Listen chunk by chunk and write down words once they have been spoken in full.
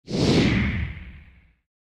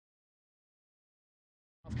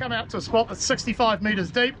come out to a spot that's 65 metres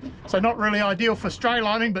deep, so not really ideal for stray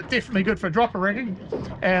lining, but definitely good for dropper rigging.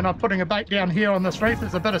 And I'm putting a bait down here on this reef.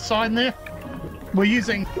 There's a bit of sign there. We're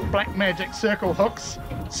using Black Magic circle hooks,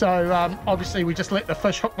 so obviously we just let the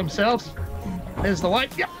fish hook themselves. There's the weight.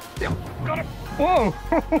 Yep, got it. Whoa!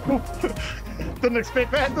 Didn't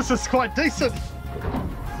expect that. This is quite decent.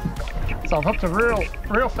 So I've hooked a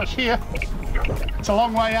real fish here. It's a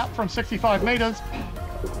long way out from 65 metres.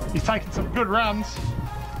 He's taken some good runs.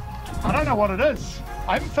 I don't know what it is.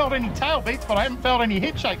 I haven't felt any tail beats, but I haven't felt any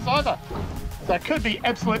head shakes either. So it could be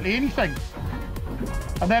absolutely anything.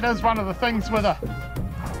 And that is one of the things with a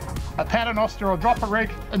paternoster or dropper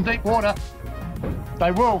rig in deep water.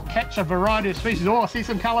 They will catch a variety of species. Oh, I see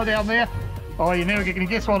some colour down there. Oh, you're never going to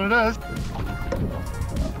guess what it is.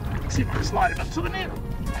 Let's see if I can slide it into the net.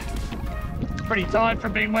 Pretty tired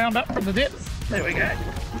from being wound up from the depths. There we go.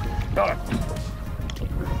 Got it.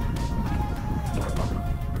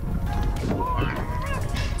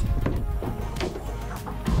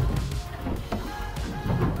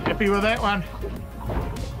 Happy with that one.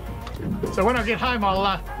 So when I get home,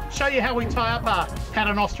 I'll show you how we tie up our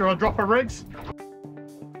paternoster or dropper rigs.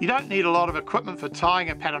 You don't need a lot of equipment for tying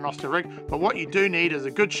a paternoster rig, but what you do need is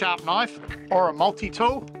a good sharp knife or a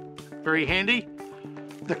multi-tool, very handy,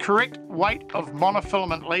 the correct weight of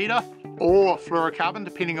monofilament leader or fluorocarbon,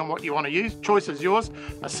 depending on what you want to use. Choice is yours.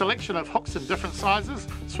 A selection of hooks in different sizes,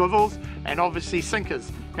 swivels, and obviously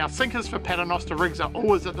sinkers. Now, sinkers for paternoster rigs are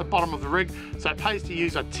always at the bottom of the rig, so it pays to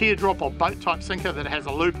use a teardrop or boat type sinker that has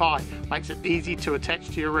a loop eye. Makes it easy to attach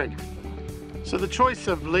to your rig. So the choice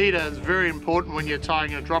of leader is very important when you're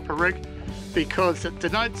tying a dropper rig, because it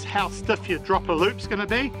denotes how stiff your dropper loop's going to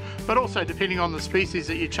be, but also depending on the species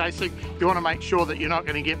that you're chasing, you want to make sure that you're not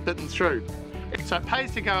going to get bitten through. So it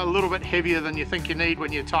pays to go a little bit heavier than you think you need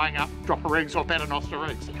when you're tying up dropper rigs or paternoster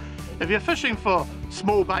rigs. If you're fishing for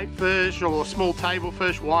small bait fish or small table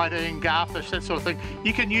fish, whiting, garfish, that sort of thing,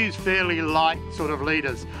 you can use fairly light sort of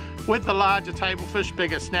leaders. With the larger table fish,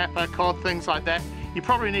 bigger snapper, cod, things like that, you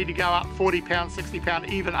probably need to go up 40 pound, 60 pound,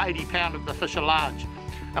 even 80 pound if the fish are large.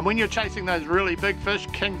 And when you're chasing those really big fish,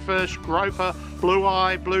 kingfish, groper, blue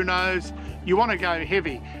eye, blue nose, you want to go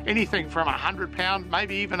heavy. Anything from 100 pound,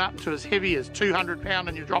 maybe even up to as heavy as 200 pound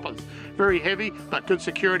in your droppers. Very heavy, but good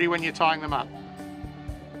security when you're tying them up.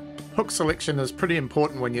 Hook selection is pretty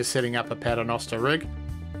important when you're setting up a paternoster rig.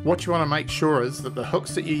 What you want to make sure is that the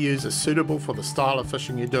hooks that you use are suitable for the style of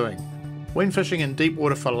fishing you're doing. When fishing in deep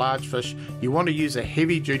water for large fish, you want to use a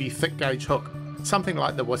heavy duty thick gauge hook, something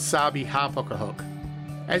like the wasabi half hooker hook.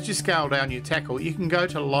 As you scale down your tackle, you can go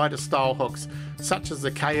to lighter style hooks, such as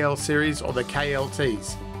the KL series or the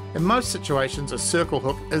KLTs. In most situations, a circle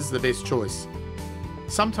hook is the best choice.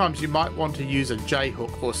 Sometimes you might want to use a J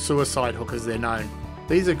hook or suicide hook as they're known.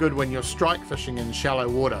 These are good when you're strike fishing in shallow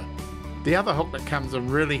water. The other hook that comes in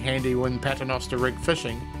really handy when paternoster rig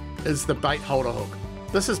fishing is the bait holder hook.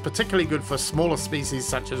 This is particularly good for smaller species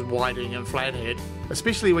such as whiting and flathead,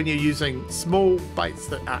 especially when you're using small baits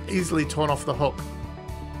that are easily torn off the hook.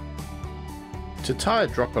 To tie a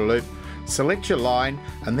dropper loop, select your line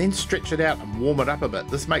and then stretch it out and warm it up a bit.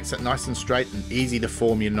 This makes it nice and straight and easy to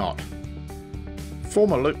form your knot.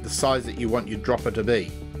 Form a loop the size that you want your dropper to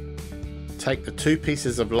be. Take the two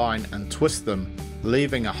pieces of line and twist them,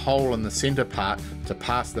 leaving a hole in the center part to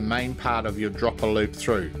pass the main part of your dropper loop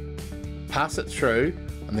through. Pass it through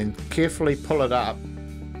and then carefully pull it up.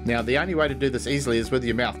 Now the only way to do this easily is with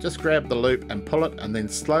your mouth. Just grab the loop and pull it and then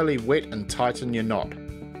slowly wet and tighten your knot.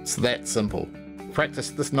 It's that simple. Practice,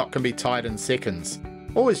 this knot can be tied in seconds.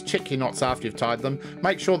 Always check your knots after you've tied them.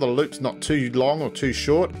 Make sure the loop's not too long or too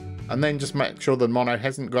short, and then just make sure the mono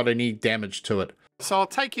hasn't got any damage to it. So I'll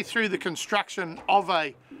take you through the construction of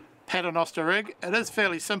a paternoster rig. It is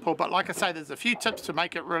fairly simple, but like I say, there's a few tips to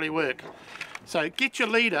make it really work. So get your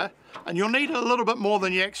leader, and you'll need a little bit more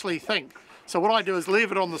than you actually think. So what I do is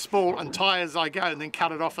leave it on the spool and tie as I go and then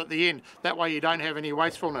cut it off at the end. That way you don't have any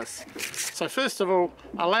wastefulness. So first of all,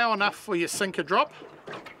 allow enough for your sinker drop.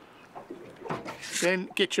 Then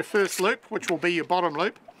get your first loop, which will be your bottom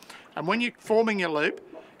loop. And when you're forming your loop,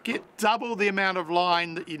 get double the amount of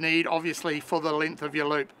line that you need, obviously, for the length of your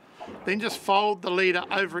loop. Then just fold the leader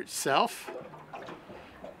over itself.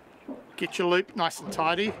 Get your loop nice and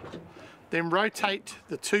tidy. Then rotate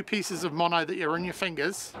the two pieces of mono that are in your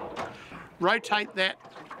fingers. Rotate that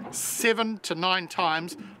 7 to 9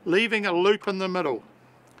 times, leaving a loop in the middle.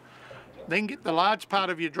 Then get the large part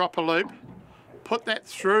of your dropper loop, put that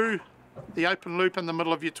through the open loop in the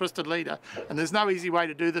middle of your twisted leader. And there's no easy way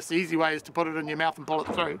to do this. The easy way is to put it in your mouth and pull it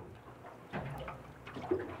through.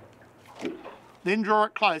 Then draw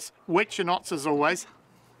it close. Wet your knots as always.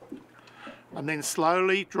 and then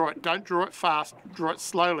slowly draw it. Don't draw it fast, draw it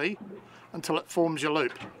slowly until it forms your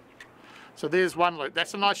loop. So there's one loop.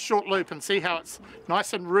 That's a nice short loop, and see how it's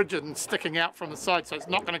nice and rigid and sticking out from the side, so it's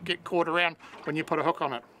not going to get caught around when you put a hook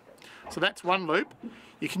on it. So that's one loop.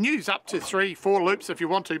 You can use up to 3-4 loops if you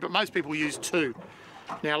want to, but most people use 2.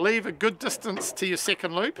 Now leave a good distance to your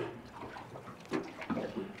second loop.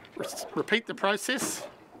 Repeat the process.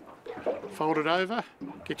 Fold it over,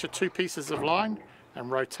 get your 2 pieces of line and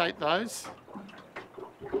rotate those.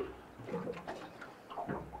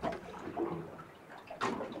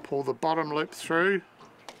 Pull the bottom loop through.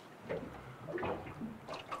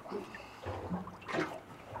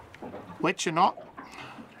 Wet your knot,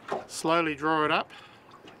 slowly draw it up,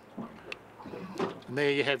 and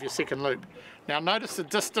there you have your second loop. Now notice the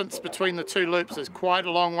distance between the 2 loops is quite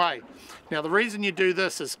a long way. Now the reason you do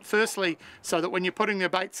this is firstly so that when you're putting the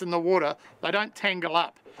baits in the water they don't tangle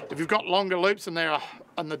up. If you've got longer loops and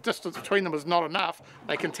the distance between them is not enough,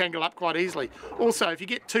 they can tangle up quite easily. Also, if you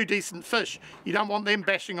get 2 decent fish, you don't want them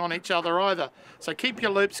bashing on each other either. So keep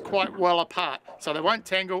your loops quite well apart so they won't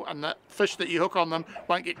tangle and the fish that you hook on them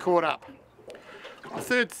won't get caught up. The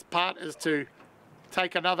third part is to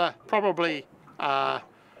take another probably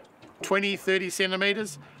 20-30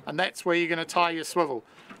 centimeters, and that's where you're going to tie your swivel.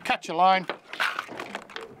 Cut your line,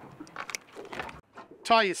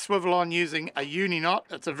 tie your swivel on using a uni knot.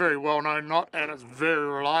 It's a very well-known knot and it's very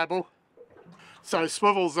reliable. So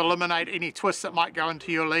swivels eliminate any twists that might go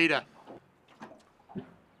into your leader.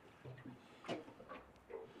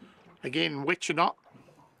 Again, wet your knot,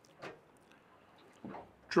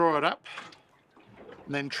 draw it up,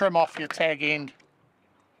 and then trim off your tag end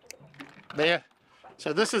there.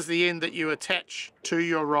 So this is the end that you attach to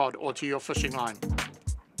your rod or to your fishing line.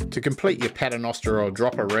 To complete your paternoster or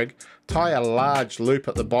dropper rig, tie a large loop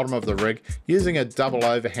at the bottom of the rig using a double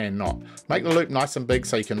overhand knot. Make the loop nice and big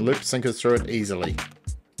so you can loop sinkers through it easily.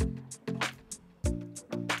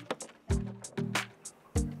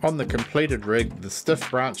 On the completed rig, the stiff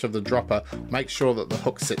branch of the dropper makes sure that the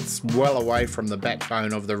hook sits well away from the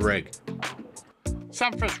backbone of the rig.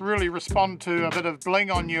 Some fish really respond to a bit of bling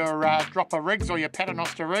on your dropper rigs or your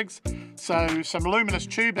paternoster rigs, so some luminous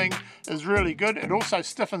tubing is really good. It also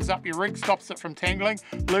stiffens up your rig, stops it from tangling.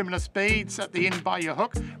 Luminous beads at the end by your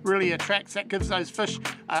hook really attracts, that gives those fish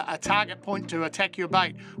a target point to attack your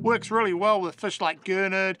bait. Works really well with fish like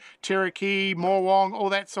gurnard, terraki, morwong, all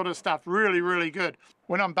that sort of stuff. Really, really good.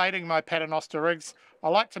 When I'm baiting my paternoster rigs, I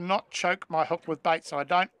like to not choke my hook with bait so I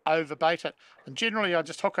don't overbait it. And generally I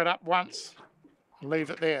just hook it up once, leave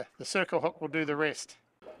it there. The circle hook will do the rest.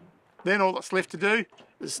 Then all that's left to do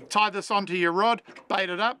is tie this onto your rod, bait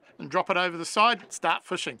it up and drop it over the side, start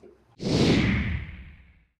fishing.